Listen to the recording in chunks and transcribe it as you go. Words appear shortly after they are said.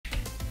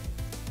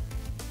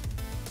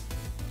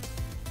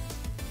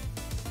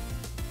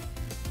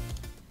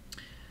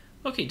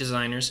Okay,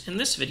 designers, in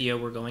this video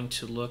we're going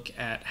to look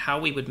at how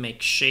we would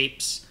make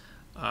shapes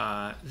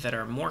that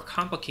are more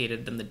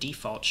complicated than the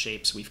default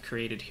shapes we've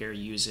created here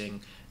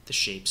using the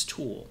Shapes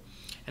tool.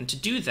 And to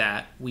do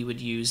that, we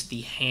would use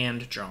the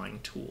hand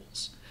drawing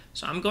tools.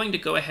 So I'm going to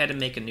go ahead and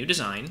make a new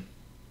design.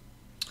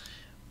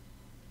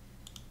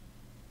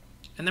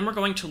 And then we're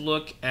going to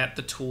look at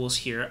the tools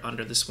here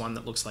under this one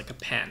that looks like a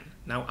pen.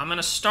 Now I'm going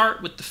to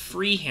start with the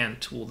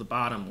freehand tool, the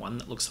bottom one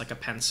that looks like a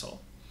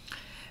pencil.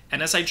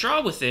 And as I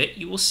draw with it,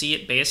 you will see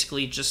it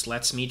basically just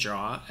lets me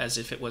draw as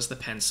if it was the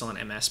pencil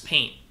in MS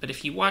Paint. But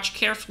if you watch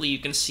carefully, you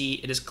can see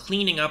it is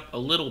cleaning up a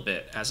little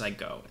bit as I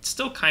go. It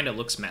still kind of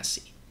looks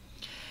messy.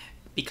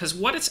 Because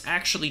what it's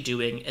actually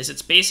doing is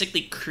it's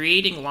basically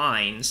creating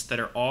lines that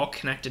are all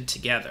connected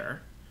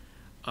together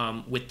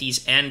with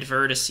these end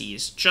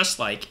vertices, just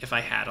like if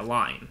I had a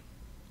line.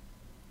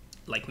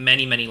 Like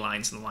many, many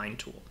lines in the line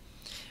tool.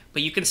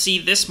 But you can see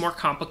this more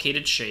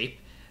complicated shape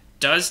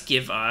does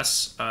give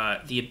us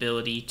the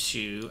ability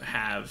to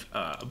have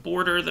a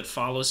border that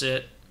follows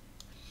it,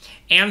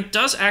 and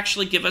does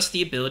actually give us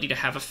the ability to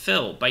have a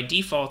fill. By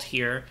default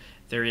here,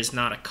 there is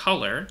not a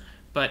color,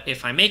 but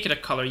if I make it a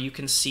color, you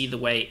can see the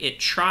way it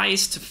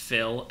tries to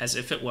fill as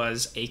if it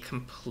was a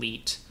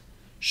complete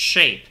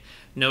shape.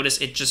 Notice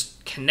it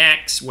just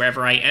connects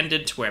wherever I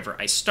ended to wherever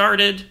I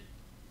started,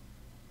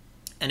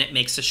 and it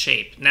makes a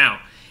shape.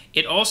 Now,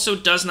 it also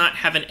does not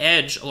have an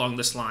edge along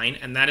this line,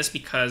 and that is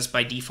because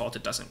by default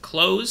it doesn't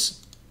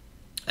close.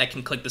 I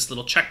can click this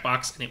little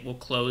checkbox and it will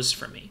close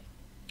for me.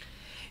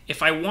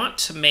 If I want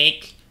to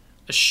make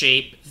a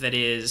shape that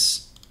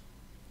is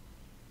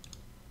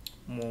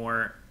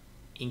more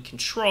in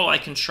control, I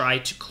can try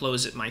to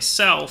close it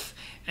myself,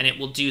 and it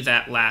will do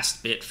that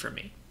last bit for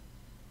me.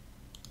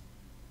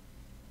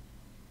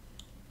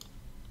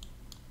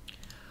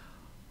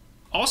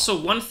 Also,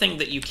 one thing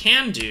that you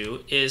can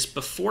do is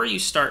before you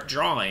start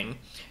drawing,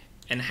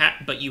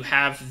 but you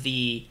have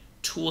the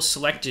tool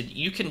selected,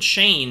 you can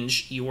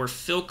change your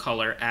fill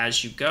color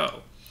as you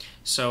go.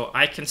 So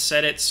I can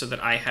set it so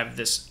that I have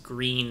this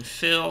green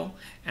fill,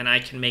 and I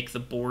can make the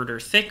border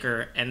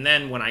thicker, and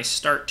then when I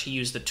start to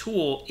use the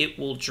tool, it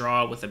will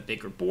draw with a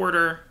bigger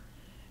border,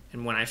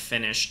 and when I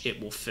finish,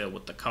 it will fill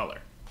with the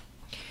color.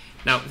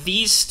 Now,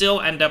 these still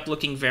end up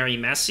looking very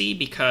messy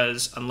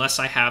because unless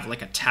I have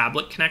like a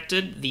tablet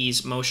connected,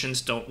 these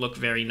motions don't look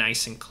very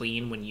nice and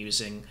clean when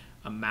using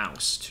a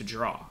mouse to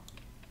draw.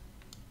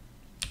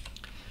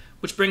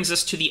 Which brings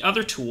us to the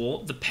other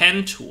tool, the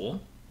pen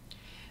tool.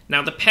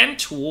 Now, the pen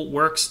tool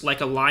works like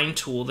a line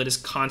tool that is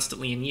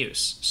constantly in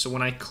use. So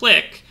when I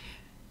click,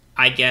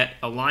 I get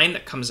a line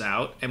that comes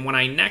out, and when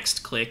I next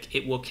click,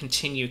 it will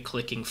continue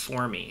clicking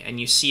for me. And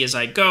you see as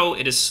I go,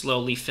 it is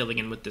slowly filling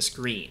in with this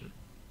green.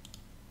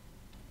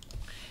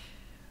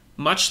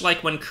 Much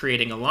like when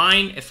creating a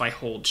line, if I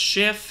hold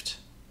Shift,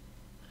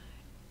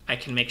 I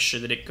can make sure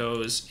that it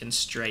goes in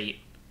straight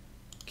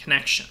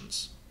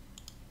connections.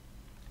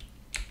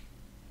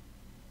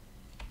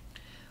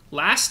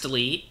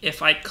 Lastly,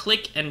 if I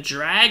click and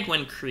drag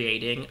when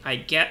creating, I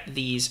get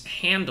these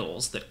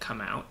handles that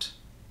come out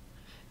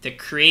that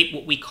create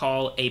what we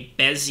call a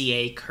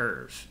Bezier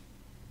curve.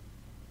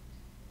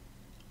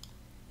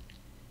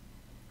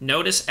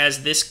 Notice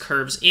as this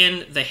curves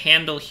in, the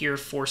handle here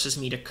forces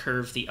me to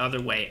curve the other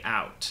way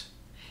out.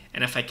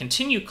 And if I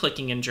continue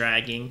clicking and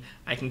dragging,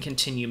 I can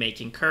continue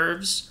making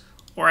curves,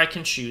 or I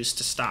can choose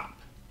to stop.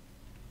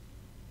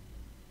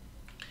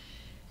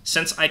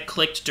 Since I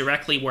clicked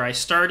directly where I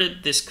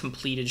started, this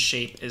completed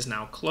shape is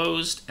now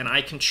closed, and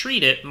I can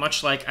treat it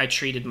much like I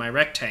treated my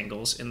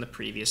rectangles in the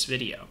previous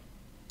video.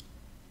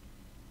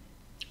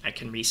 I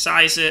can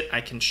resize it, I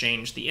can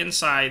change the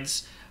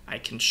insides, I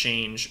can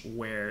change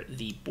where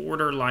the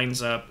border lines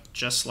up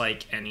just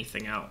like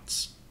anything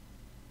else.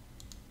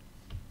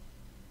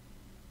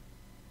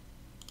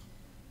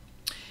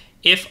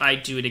 If I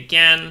do it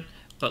again,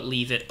 but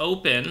leave it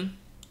open,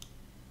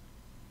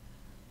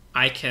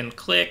 I can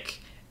click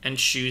and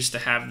choose to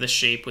have the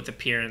shape with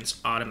appearance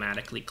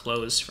automatically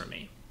close for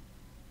me.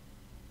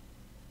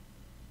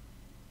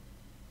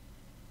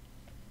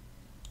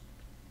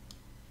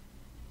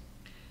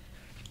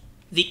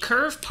 The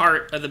curve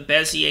part of the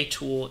Bezier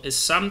tool is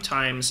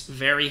sometimes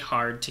very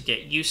hard to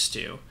get used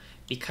to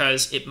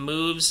because it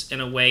moves in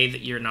a way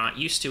that you're not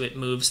used to. It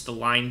moves the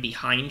line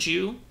behind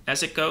you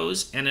as it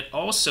goes, and it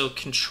also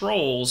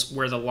controls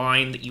where the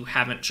line that you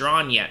haven't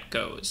drawn yet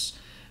goes.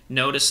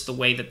 Notice the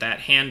way that that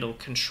handle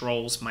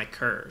controls my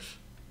curve.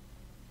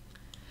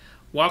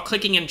 While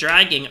clicking and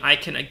dragging, I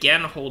can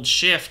again hold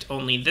Shift,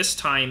 only this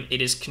time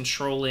it is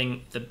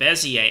controlling the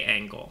Bezier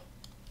angle.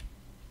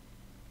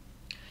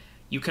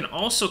 You can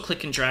also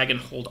click and drag and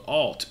hold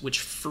Alt, which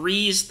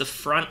frees the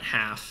front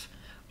half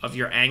of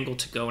your angle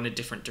to go in a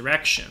different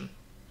direction,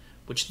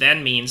 which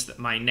then means that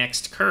my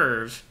next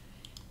curve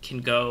can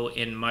go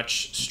in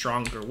much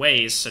stronger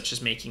ways, such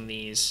as making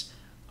these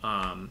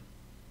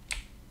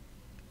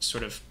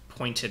sort of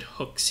pointed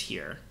hooks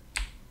here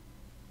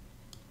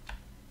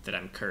that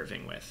I'm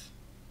curving with.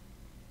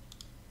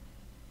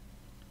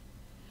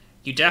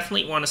 You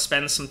definitely want to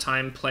spend some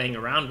time playing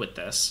around with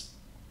this.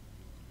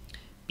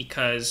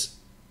 because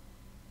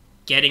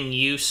getting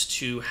used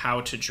to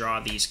how to draw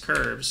these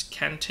curves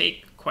can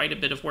take quite a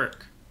bit of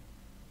work.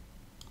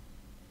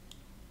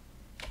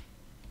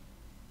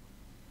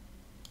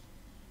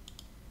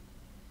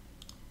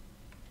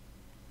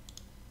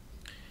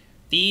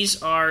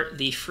 These are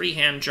the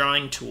freehand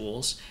drawing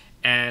tools,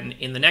 and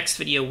in the next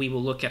video we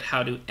will look at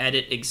how to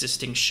edit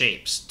existing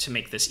shapes to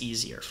make this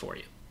easier for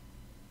you.